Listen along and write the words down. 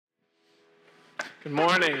Good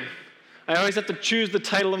morning. I always have to choose the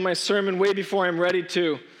title of my sermon way before I'm ready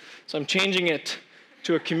to, so I'm changing it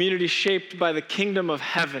to a community shaped by the kingdom of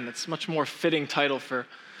heaven. It's a much more fitting title for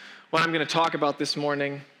what I'm going to talk about this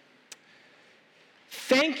morning.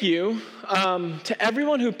 Thank you to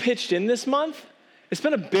everyone who pitched in this month. It's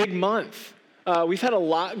been a big month. We've had a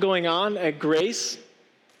lot going on at Grace.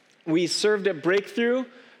 We served at Breakthrough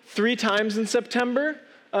 3 times in September.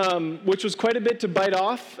 Which was quite a bit to bite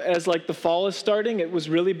off as the fall is starting. It was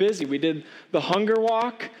really busy. We did the hunger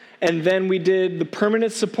walk, and then we did the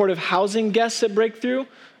permanent supportive housing guests at Breakthrough.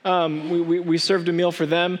 We served a meal for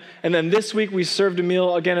them, and then this week we served a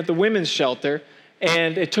meal again at the women's shelter,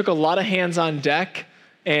 and it took a lot of hands on deck,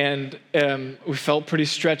 and we felt pretty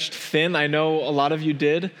stretched thin. I know a lot of you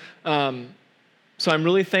did, so I'm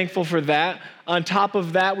really thankful for that. On top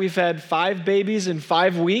of that, we've had 5 babies in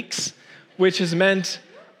 5 weeks, which has meant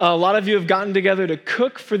a lot of you have gotten together to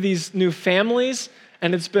cook for these new families,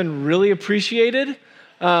 and it's been really appreciated.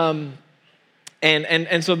 And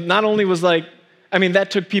so not only was that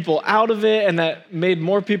took people out of it, and that made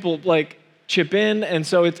more people chip in. And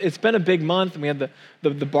so it's been a big month. And we had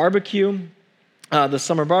the barbecue, the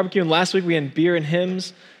summer barbecue, and last week we had beer and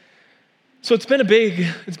hymns. So it's been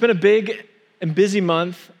a big and busy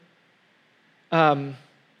month. And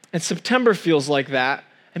September feels like that.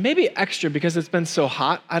 And maybe extra because it's been so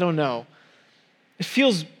hot. I don't know. It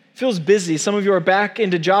feels busy. Some of you are back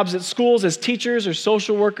into jobs at schools as teachers or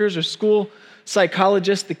social workers or school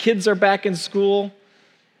psychologists. The kids are back in school.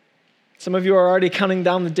 Some of you are already counting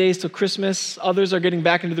down the days till Christmas. Others are getting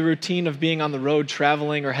back into the routine of being on the road,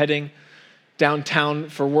 traveling, or heading downtown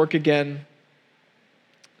for work again.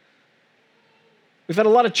 We've had a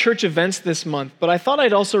lot of church events this month, but I thought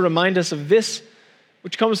I'd also remind us of this,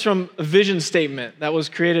 which comes from a vision statement that was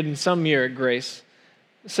created in some year at Grace.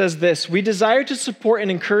 It says this: we desire to support and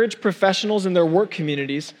encourage professionals in their work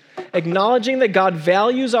communities, acknowledging that God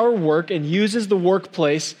values our work and uses the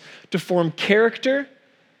workplace to form character,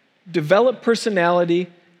 develop personality,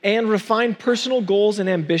 and refine personal goals and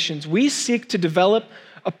ambitions. We seek to develop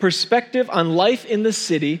a perspective on life in the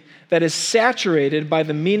city that is saturated by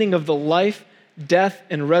the meaning of the life, death,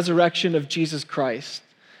 and resurrection of Jesus Christ.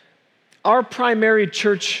 Our primary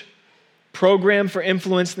church program for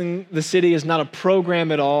influencing the city is not a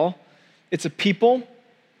program at all. It's a people.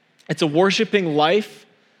 It's a worshiping life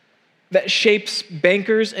that shapes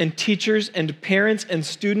bankers and teachers and parents and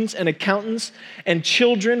students and accountants and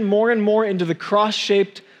children more and more into the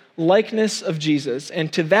cross-shaped likeness of Jesus.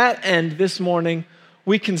 And to that end, this morning,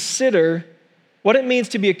 we consider what it means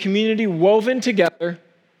to be a community woven together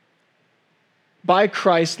by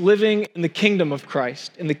Christ, living in the kingdom of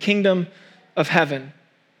Christ, in the kingdom of heaven.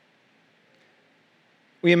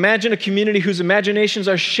 We imagine a community whose imaginations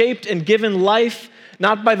are shaped and given life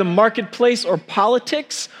not by the marketplace or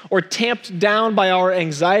politics or tamped down by our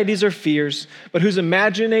anxieties or fears, but whose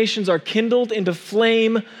imaginations are kindled into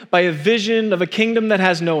flame by a vision of a kingdom that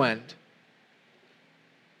has no end.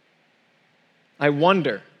 I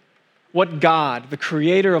wonder what God, the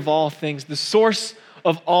creator of all things, the source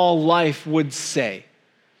of all life, would say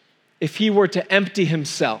if he were to empty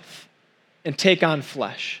himself and take on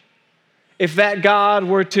flesh. If that God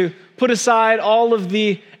were to put aside all of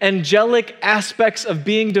the angelic aspects of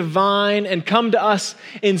being divine and come to us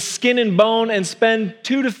in skin and bone and spend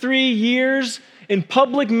 2 to 3 years in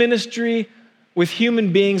public ministry with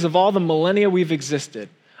human beings of all the millennia we've existed.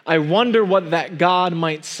 I wonder what that God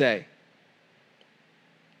might say.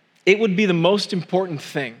 It would be the most important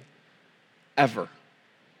thing ever.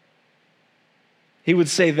 He would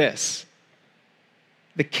say this: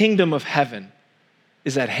 the kingdom of heaven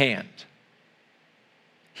is at hand.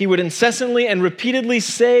 He would incessantly and repeatedly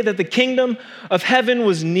say that the kingdom of heaven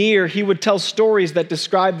was near. He would tell stories that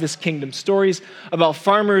describe this kingdom, stories about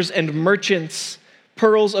farmers and merchants,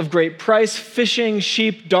 pearls of great price, fishing,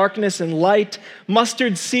 sheep, darkness, and light,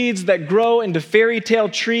 mustard seeds that grow into fairy tale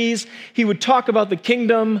trees. He would talk about the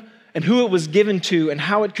kingdom and who it was given to and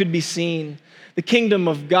how it could be seen. The kingdom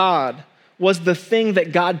of God was the thing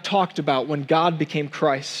that God talked about when God became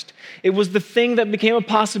Christ. It was the thing that became a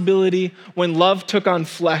possibility when love took on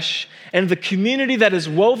flesh. And the community that is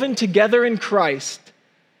woven together in Christ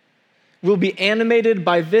will be animated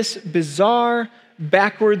by this bizarre,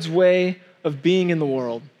 backwards way of being in the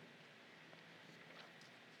world.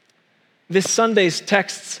 This Sunday's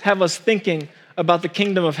texts have us thinking about the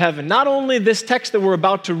kingdom of heaven. Not only this text that we're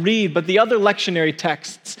about to read, but the other lectionary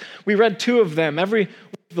texts. We read 2 of them.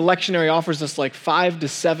 The lectionary offers us 5 to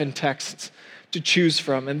 7 texts to choose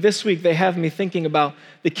from. And this week they have me thinking about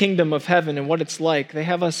the kingdom of heaven and what it's like. They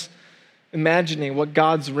have us imagining what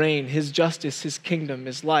God's reign, his justice, his kingdom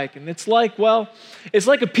is like. And it's like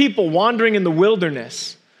a people wandering in the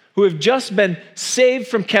wilderness who have just been saved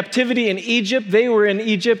from captivity in Egypt. They were in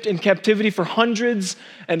Egypt in captivity for hundreds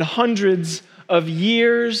and hundreds of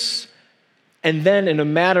years. And then in a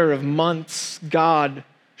matter of months, God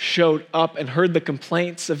showed up and heard the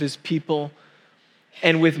complaints of his people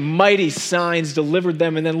and with mighty signs delivered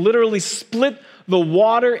them, and then literally split the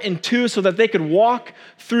water in two so that they could walk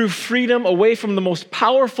through freedom away from the most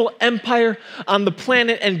powerful empire on the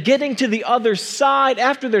planet. And getting to the other side,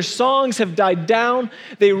 after their songs have died down,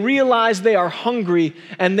 they realize they are hungry,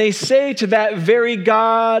 and they say to that very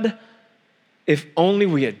God, "If only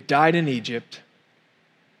we had died in Egypt.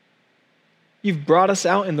 You've brought us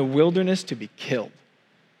out in the wilderness to be killed."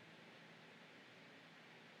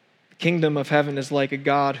 The kingdom of heaven is like a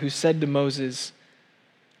God who said to Moses,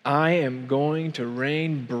 "I am going to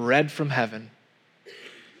rain bread from heaven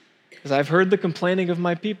because I've heard the complaining of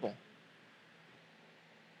my people."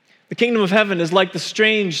 The kingdom of heaven is like the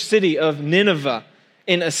strange city of Nineveh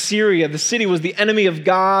in Assyria. The city was the enemy of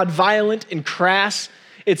God, violent and crass.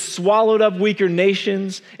 It swallowed up weaker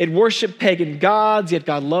nations. It worshiped pagan gods, yet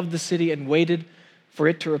God loved the city and waited for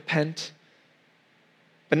it to repent.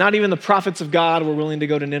 But not even the prophets of God were willing to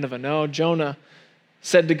go to Nineveh. No, Jonah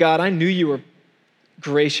said to God, "I knew you were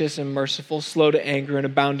gracious and merciful, slow to anger and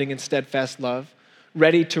abounding in steadfast love,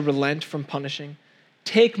 ready to relent from punishing.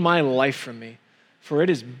 Take my life from me, for it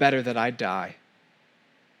is better that I die."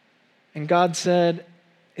 And God said,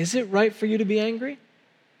 "Is it right for you to be angry?"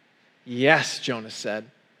 "Yes," Jonah said,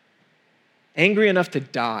 "angry enough to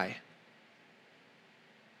die."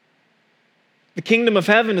 The kingdom of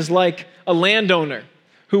heaven is like a landowner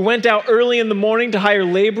who went out early in the morning to hire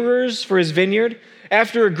laborers for his vineyard.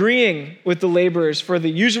 After agreeing with the laborers for the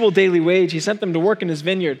usual daily wage, he sent them to work in his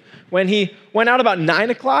vineyard. When he went out about 9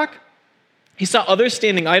 o'clock, he saw others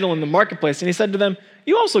standing idle in the marketplace, and he said to them,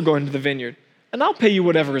 "You also go into the vineyard, and I'll pay you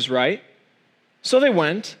whatever is right." So they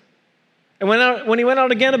went. And when he went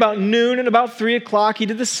out again about noon and about 3 o'clock, he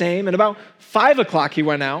did the same. And about 5 o'clock, he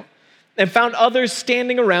went out and found others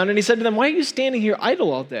standing around. And he said to them, "Why are you standing here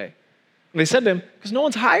idle all day?" And they said to him, "Because no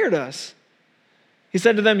one's hired us." He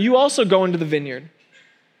said to them, "You also go into the vineyard."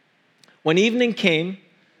 When evening came,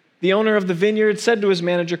 the owner of the vineyard said to his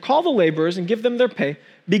manager, "Call the laborers and give them their pay,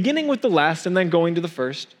 beginning with the last and then going to the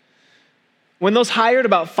first." When those hired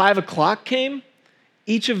about 5 o'clock came,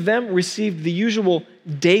 each of them received the usual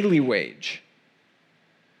daily wage.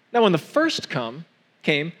 Now, when the first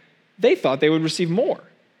came, they thought they would receive more.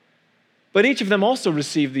 But each of them also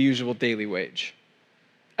received the usual daily wage.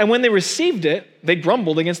 And when they received it, they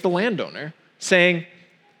grumbled against the landowner, saying,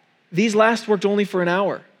 "These last worked only for an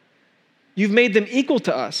hour. You've made them equal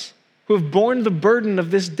to us, who have borne the burden of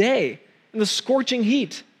this day in the scorching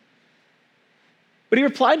heat." But he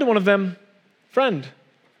replied to one of them, "Friend,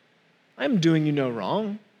 I am doing you no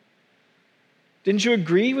wrong. Didn't you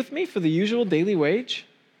agree with me for the usual daily wage?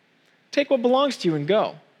 Take what belongs to you and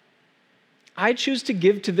go. I choose to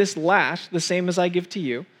give to this last the same as I give to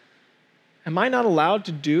you. Am I not allowed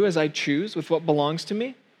to do as I choose with what belongs to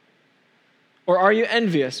me? Or are you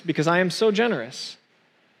envious because I am so generous?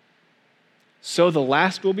 So the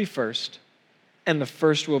last will be first, and the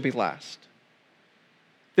first will be last."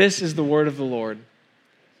 This is the word of the Lord.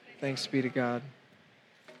 Thanks be to God.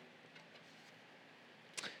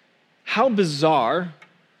 How bizarre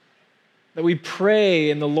that we pray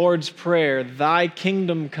in the Lord's Prayer, "Thy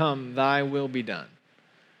kingdom come, thy will be done."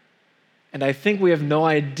 And I think we have no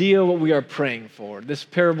idea what we are praying for. This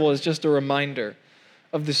parable is just a reminder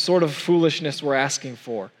of the sort of foolishness we're asking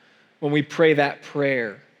for when we pray that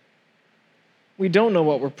prayer. We don't know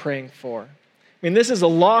what we're praying for. I mean, this is a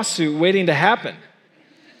lawsuit waiting to happen.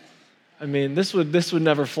 I mean, this would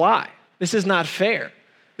never fly. This is not fair.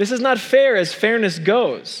 This is not fair as fairness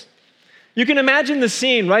goes. You can imagine the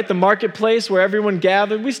scene, right? The marketplace where everyone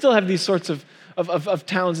gathered. We still have these sorts of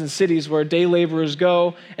towns and cities where day laborers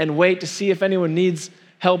go and wait to see if anyone needs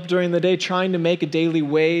help during the day, trying to make a daily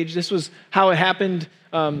wage. This was how it happened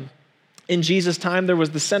in Jesus' time. There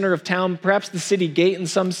was the center of town, perhaps the city gate in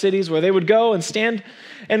some cities, where they would go and stand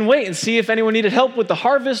and wait and see if anyone needed help with the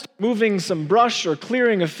harvest, moving some brush or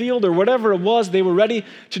clearing a field or whatever it was. They were ready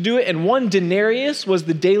to do it. And 1 denarius was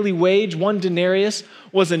the daily wage. 1 denarius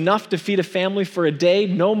was enough to feed a family for a day,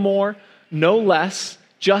 no more, no less,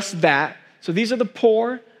 just that. So these are the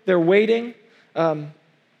poor. They're waiting to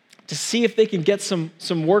see if they can get some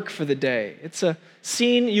work for the day. It's a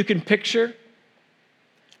scene you can picture.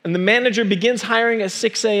 And the manager begins hiring at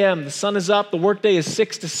 6 a.m. The sun is up. The workday is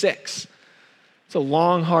 6 to 6. It's a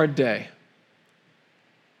long, hard day.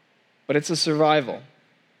 But it's a survival.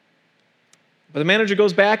 But the manager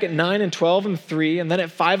goes back at 9 and 12 and 3, and then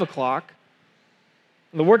at 5 o'clock.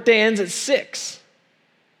 And the workday ends at 6.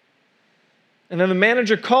 And then the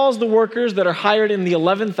manager calls the workers that are hired in the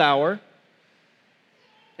 11th hour,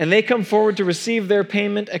 and they come forward to receive their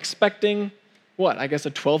payment expecting, what, I guess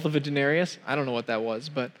a 12th of a denarius? I don't know what that was,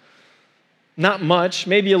 but not much,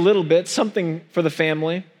 maybe a little bit, something for the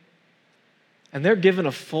family. And they're given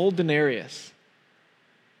a full denarius.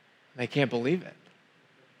 They can't believe it.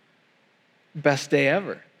 Best day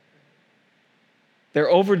ever. They're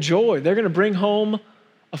overjoyed. They're going to bring home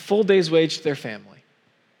a full day's wage to their family,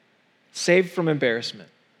 saved from embarrassment.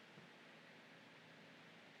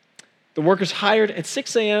 The workers hired at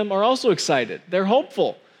 6 a.m. are also excited. They're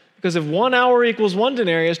hopeful because if 1 hour equals 1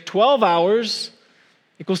 denarius, 12 hours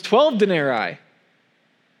equals 12 denarii.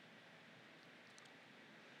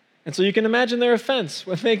 And so you can imagine their offense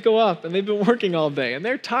when they go up and they've been working all day and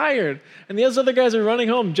they're tired and those other guys are running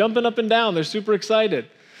home, jumping up and down. They're super excited.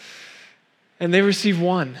 And they receive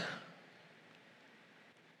 1.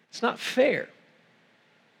 It's not fair.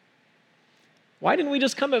 Why didn't we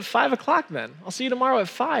just come at 5 o'clock then? I'll see you tomorrow at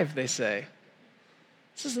 5, they say.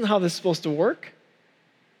 This isn't how this is supposed to work.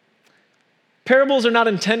 Parables are not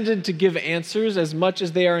intended to give answers as much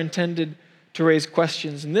as they are intended to raise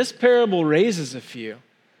questions. And this parable raises a few.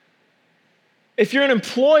 If you're an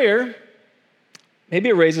employer, maybe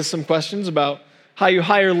it raises some questions about how you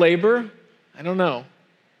hire labor. I don't know.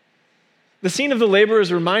 The scene of the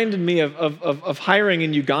laborers reminded me of hiring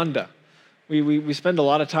in Uganda. We spend a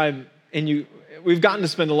lot of time we've gotten to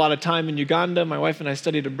spend a lot of time in Uganda. My wife and I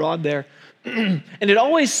studied abroad there. And it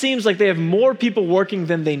always seems like they have more people working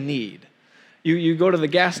than they need. You go to the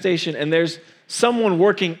gas station and there's someone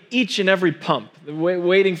working each and every pump,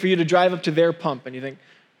 waiting for you to drive up to their pump. And you think,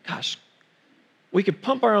 gosh, we could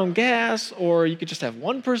pump our own gas, or you could just have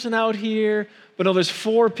one person out here. But no, there's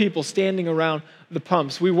 4 people standing around the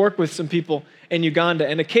pumps. We work with some people in Uganda,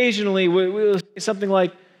 and occasionally we'll say something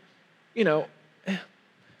like, we'll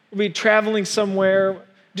be traveling somewhere.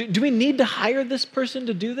 Do we need to hire this person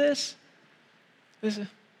to do this? I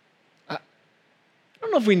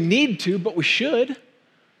don't know if we need to, but we should.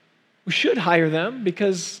 We should hire them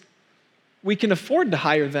because we can afford to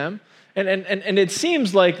hire them. And it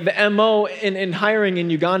seems like the MO in hiring in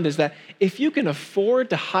Uganda is that if you can afford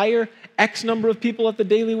to hire X number of people at the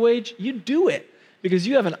daily wage, you do it because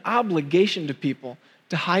you have an obligation to people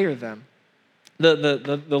to hire them.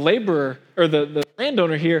 The laborer or the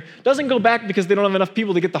landowner here doesn't go back because they don't have enough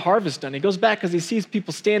people to get the harvest done. He goes back because he sees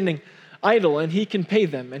people standing idle and he can pay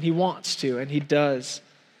them and he wants to and he does.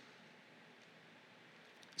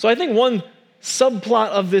 So I think one subplot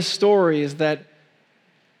of this story is that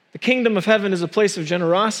the kingdom of heaven is a place of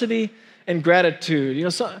generosity and gratitude.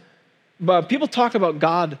 People talk about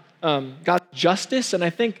God's justice, and I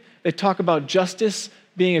think they talk about justice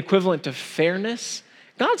being equivalent to fairness.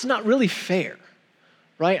 God's not really fair,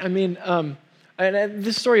 right? And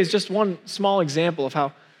this story is just one small example of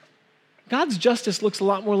how God's justice looks a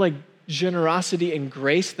lot more like generosity and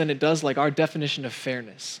grace than it does like our definition of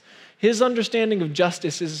fairness. His understanding of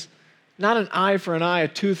justice is not an eye for an eye, a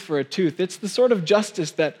tooth for a tooth. It's the sort of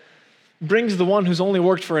justice that brings the one who's only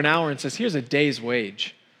worked for an hour and says, here's a day's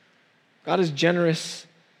wage. God is generous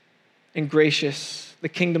and gracious. The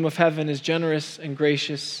kingdom of heaven is generous and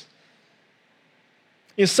gracious.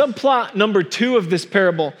 Subplot number 2 of this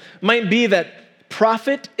parable might be that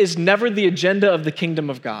profit is never the agenda of the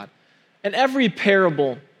kingdom of God. And every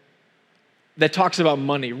parable that talks about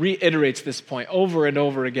money reiterates this point over and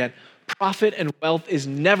over again. Profit and wealth is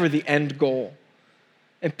never the end goal.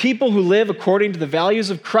 And people who live according to the values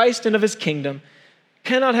of Christ and of his kingdom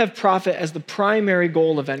cannot have profit as the primary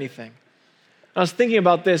goal of anything. I was thinking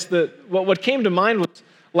about this. What came to mind was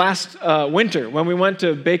last winter when we went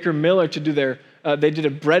to Baker Miller to do they did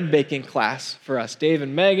a bread baking class for us. Dave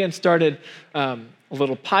and Megan started a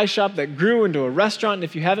little pie shop that grew into a restaurant. And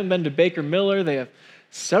if you haven't been to Baker Miller, they have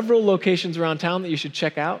several locations around town that you should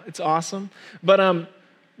check out. It's awesome. But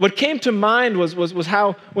what came to mind was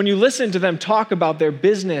how when you listen to them talk about their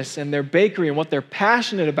business and their bakery and what they're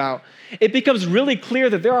passionate about, it becomes really clear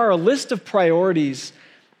that there are a list of priorities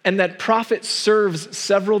and that profit serves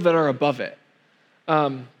several that are above it.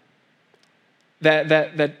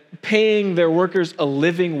 That paying their workers a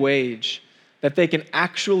living wage that they can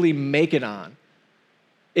actually make it on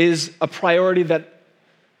is a priority that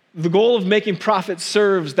the goal of making profit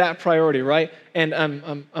serves that priority, right?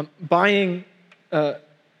 And buying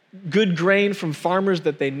good grain from farmers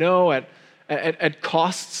that they know at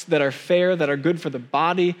costs that are fair, that are good for the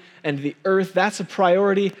body and the earth, that's a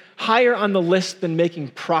priority higher on the list than making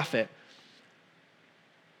profit.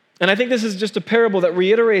 And I think this is just a parable that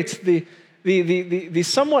reiterates the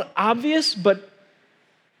somewhat obvious but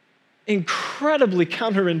incredibly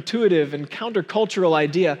counterintuitive and countercultural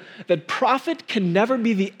idea that profit can never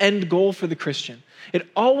be the end goal for the Christian. It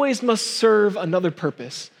always must serve another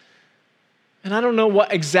purpose. And I don't know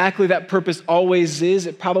what exactly that purpose always is.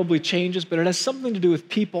 It probably changes, but it has something to do with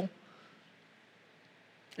people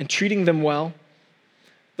and treating them well.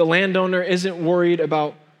 The landowner isn't worried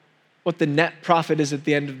about what the net profit is at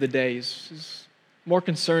the end of the day. He's more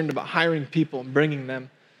concerned about hiring people and bringing them,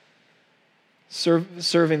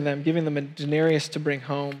 serving them, giving them a denarius to bring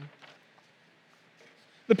home.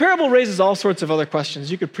 The parable raises all sorts of other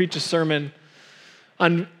questions. You could preach a sermon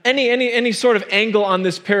on any sort of angle on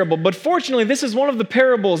this parable, but fortunately, this is one of the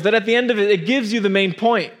parables that at the end of it gives you the main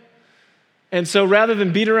point. And so rather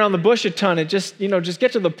than beat around the bush a ton, it just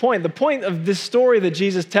get to the point. The point of this story that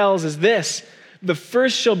Jesus tells is this: the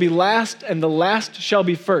first shall be last and the last shall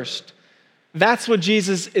be first. That's what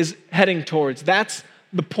Jesus is heading towards. That's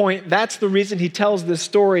the point. That's the reason he tells this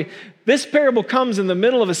story. This parable comes in the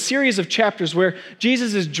middle of a series of chapters where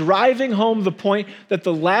Jesus is driving home the point that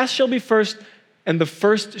the last shall be first and the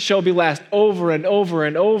first shall be last, over and over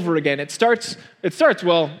and over again. It starts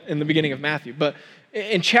well in the beginning of Matthew, but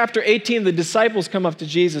in chapter 18, the disciples come up to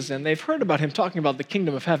Jesus and they've heard about him talking about the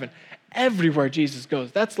kingdom of heaven. Everywhere Jesus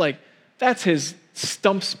goes, that's his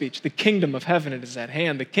stump speech. The kingdom of heaven is at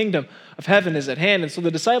hand. The kingdom of heaven is at hand. And so the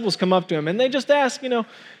disciples come up to him and they just ask,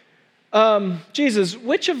 Jesus,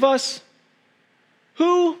 which of us,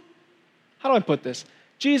 how do I put this?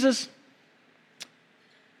 Jesus,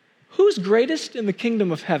 who's greatest in the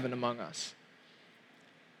kingdom of heaven among us?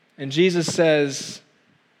 And Jesus says,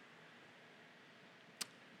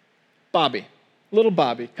 little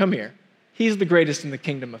Bobby, come here. He's the greatest in the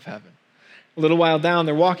kingdom of heaven. A little while down,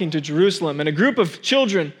 they're walking to Jerusalem, and a group of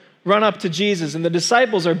children run up to Jesus, and the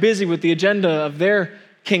disciples are busy with the agenda of their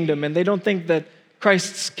kingdom, and they don't think that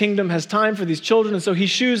Christ's kingdom has time for these children, and so he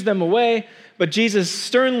shoos them away, but Jesus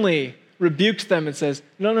sternly rebukes them and says,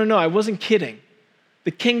 no, I wasn't kidding.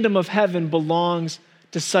 The kingdom of heaven belongs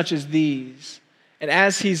to such as these. And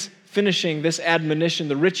as he's finishing this admonition,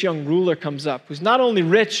 the rich young ruler comes up, who's not only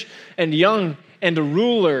rich and young and a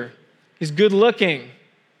ruler, he's good looking,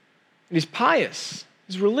 and he's pious,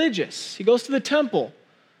 he's religious, he goes to the temple,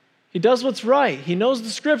 he does what's right, he knows the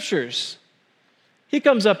scriptures. He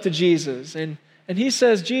comes up to Jesus and he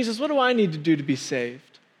says, Jesus, what do I need to do to be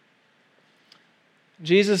saved?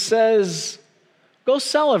 Jesus says, go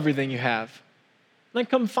sell everything you have, then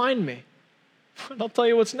come find me, and I'll tell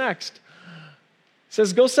you what's next. He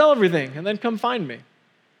says, go sell everything and then come find me.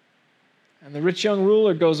 And the rich young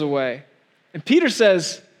ruler goes away. And Peter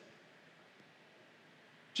says,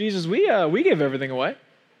 Jesus, we give everything away.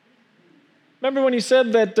 Remember when you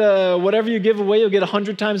said that whatever you give away, you'll get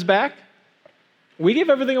 100 times back? We give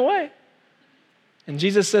everything away. And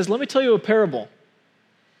Jesus says, let me tell you a parable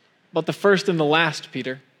about the first and the last,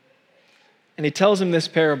 Peter. And he tells him this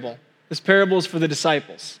parable. This parable is for the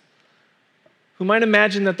disciples, who might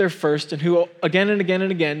imagine that they're first and who again and again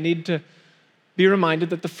and again need to be reminded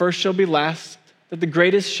that the first shall be last, that the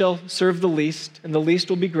greatest shall serve the least, and the least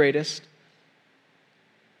will be greatest.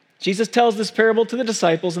 Jesus tells this parable to the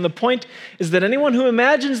disciples, and the point is that anyone who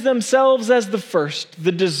imagines themselves as the first,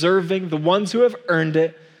 the deserving, the ones who have earned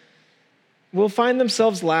it, will find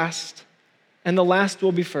themselves last, and the last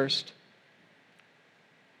will be first.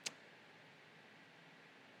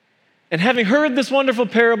 And having heard this wonderful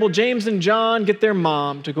parable, James and John get their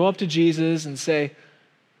mom to go up to Jesus and say,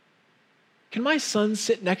 can my son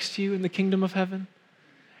sit next to you in the kingdom of heaven?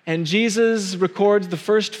 And Jesus records the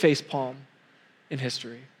first facepalm in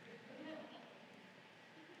history.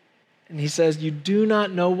 And he says, you do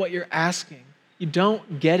not know what you're asking. You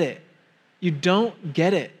don't get it. You don't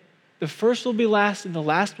get it. The first will be last and the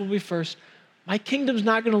last will be first. My kingdom's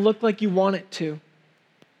not going to look like you want it to.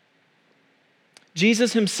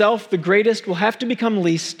 Jesus himself, the greatest, will have to become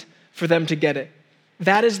least for them to get it.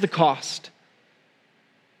 That is the cost.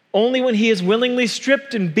 Only when he is willingly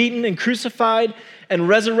stripped and beaten and crucified and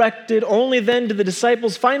resurrected, only then do the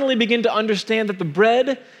disciples finally begin to understand that the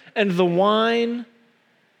bread and the wine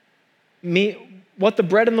what the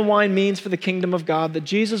bread and the wine means for the kingdom of God, that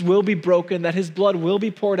Jesus will be broken, that his blood will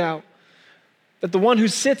be poured out, that the one who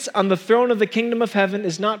sits on the throne of the kingdom of heaven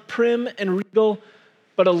is not prim and regal,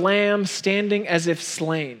 but a lamb standing as if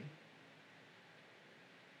slain.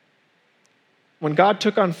 When God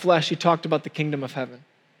took on flesh, he talked about the kingdom of heaven.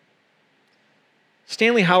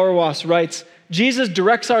 Stanley Hauerwas writes, Jesus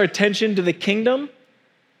directs our attention to the kingdom,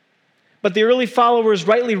 but the early followers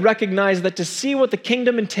rightly recognized that to see what the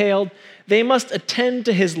kingdom entailed, they must attend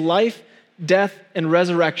to his life, death, and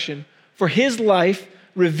resurrection. For his life,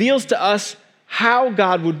 reveals to us how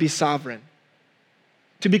God would be sovereign.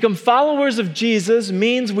 To become followers of Jesus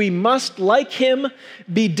means we must, like him,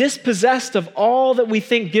 be dispossessed of all that we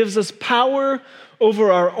think gives us power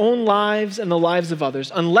over our own lives and the lives of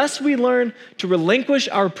others. Unless we learn to relinquish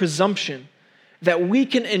our presumption that we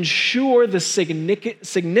can ensure the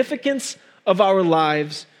significance of our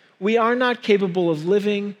lives, we are not capable of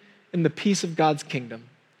living in the peace of God's kingdom.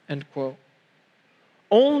 End quote.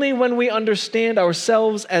 Only when we understand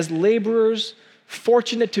ourselves as laborers,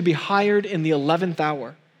 fortunate to be hired in the 11th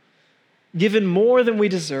hour, given more than we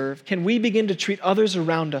deserve, can we begin to treat others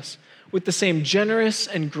around us with the same generous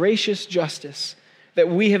and gracious justice that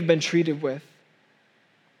we have been treated with.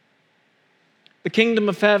 The kingdom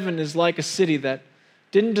of heaven is like a city that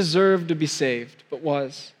didn't deserve to be saved, but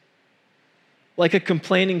was. Like a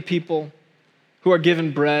complaining people who are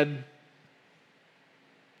given bread.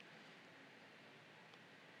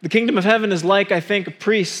 The kingdom of heaven is like, I think, a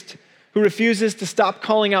priest who refuses to stop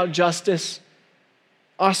calling out justice.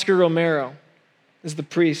 Oscar Romero is the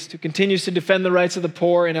priest who continues to defend the rights of the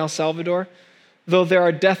poor in El Salvador, though there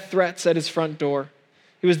are death threats at his front door.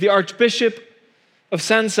 He was the Archbishop of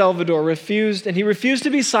San Salvador, and he refused to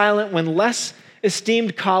be silent when less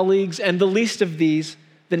esteemed colleagues, and the least of these,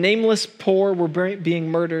 the nameless poor, were being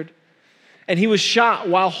murdered. And he was shot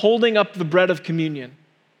while holding up the bread of communion.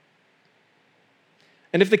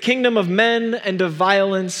 And if the kingdom of men and of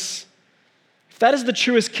violence, if that is the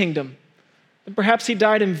truest kingdom, then perhaps he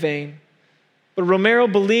died in vain. But Romero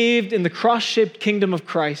believed in the cross-shaped kingdom of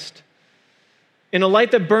Christ, in a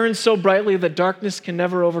light that burns so brightly that darkness can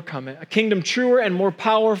never overcome it, a kingdom truer and more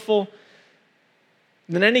powerful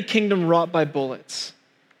than any kingdom wrought by bullets.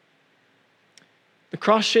 The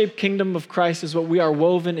cross-shaped kingdom of Christ is what we are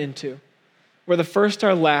woven into, where the first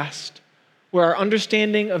are last, where our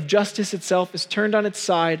understanding of justice itself is turned on its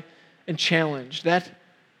side and challenged. That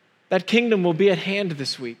kingdom will be at hand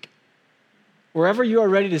this week, wherever you are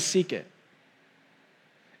ready to seek it.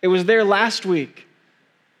 It was there last week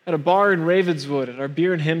at a bar in Ravenswood at our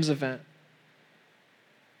Beer and Hymns event.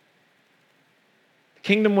 The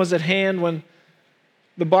kingdom was at hand when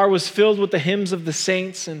the bar was filled with the hymns of the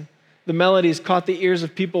saints and the melodies caught the ears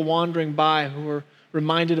of people wandering by who were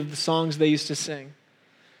reminded of the songs they used to sing.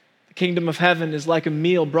 The kingdom of heaven is like a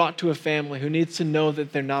meal brought to a family who needs to know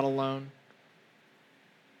that they're not alone.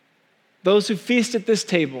 Those who feast at this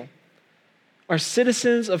table are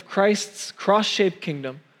citizens of Christ's cross-shaped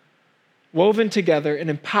kingdom, woven together and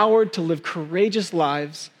empowered to live courageous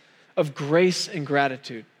lives of grace and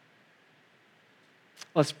gratitude.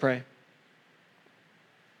 Let's pray.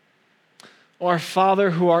 Our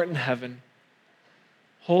Father who art in heaven,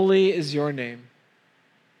 holy is your name.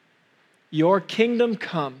 Your kingdom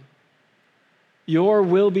come, your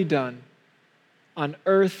will be done on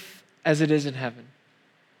earth as it is in heaven.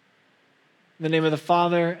 In the name of the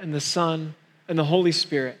Father and the Son and the Holy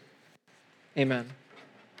Spirit, amen.